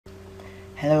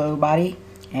Hello everybody,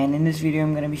 and in this video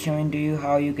I'm going to be showing to you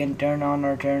how you can turn on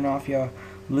or turn off your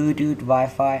Bluetooth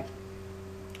Wi-Fi.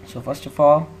 So first of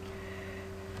all,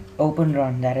 open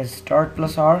run, that is start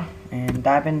plus R, and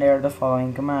type in there the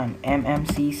following command: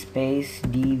 mmc space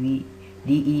devmgmt,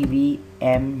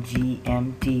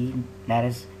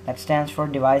 that stands for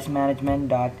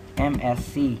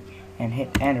devmgmt.msc, and hit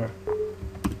enter.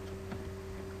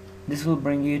 This will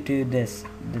bring you to the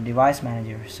device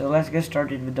manager. So let's get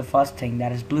started with the first thing,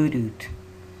 that is Bluetooth.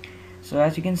 So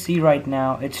as you can see right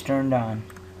now, it's turned on,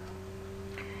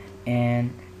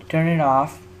 and to turn it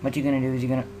off, what you're gonna do is you're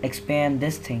gonna expand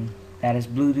this thing, that is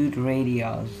Bluetooth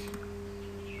radios,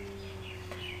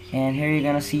 and here you're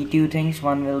gonna see two things.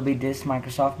 One will be this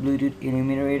Microsoft Bluetooth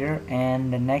Illuminator,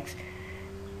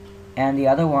 and the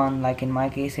other one, like in my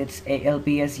case, it's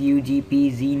ALPS UGP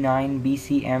Z9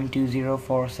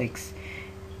 BCM2046.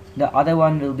 The other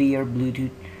one will be your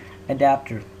Bluetooth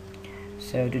adapter.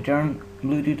 So to turn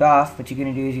Bluetooth off, what you're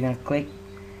gonna do is you're gonna click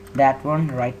that one,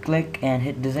 right click, and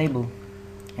hit disable,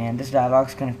 and this dialog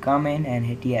is gonna come in, and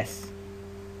hit yes.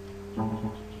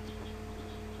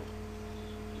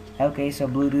 Okay, so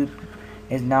Bluetooth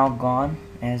is now gone,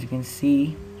 as you can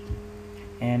see.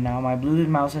 And now my Bluetooth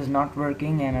mouse is not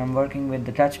working, and I'm working with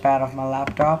the touchpad of my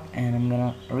laptop, and I'm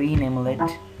gonna re-enable it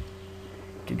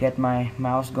to get my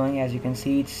mouse going. As you can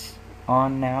see, it's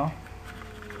on now.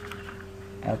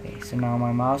 Okay, so now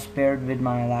my mouse paired with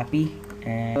my lappy,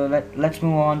 and so let's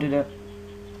move on to the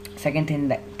second thing,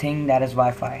 that is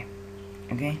Wi-Fi.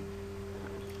 Okay,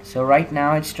 so right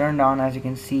now it's turned on. As you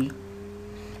can see,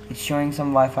 it's showing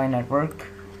some Wi-Fi network,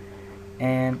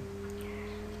 and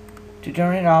to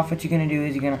turn it off, what you're gonna do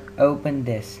is you're gonna open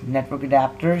this network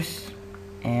adapters,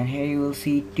 and here you will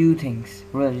see two things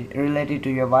related to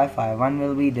your Wi-Fi. One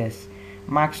will be this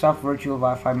Microsoft Virtual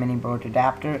Wi-Fi Mini Port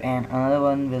adapter, and another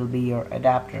one will be your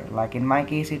adapter. Like in my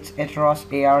case, it's Etros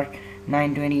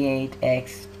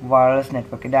AR928X wireless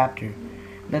network adapter.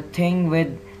 The thing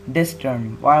with this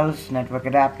term, wireless network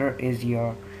adapter, is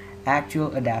your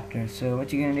actual adapter. So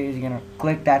what you're gonna do is you're gonna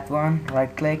click that one,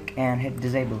 right click, and hit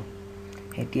disable.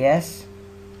 Hit yes.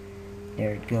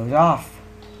 There it goes off.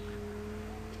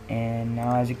 And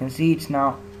now as you can see, it's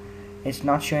not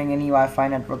showing any Wi-Fi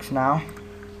networks now.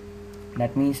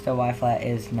 That means the Wi-Fi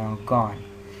is now gone,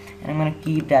 and I'm gonna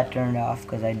keep that turned off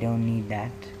because I don't need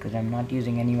that, because I'm not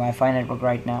using any Wi-Fi network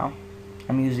right now.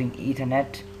 I'm using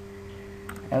Ethernet.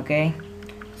 Okay,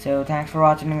 so thanks for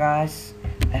watching, guys.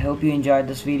 I hope you enjoyed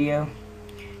this video.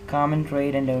 Comment,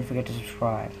 rate, and don't forget to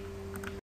subscribe.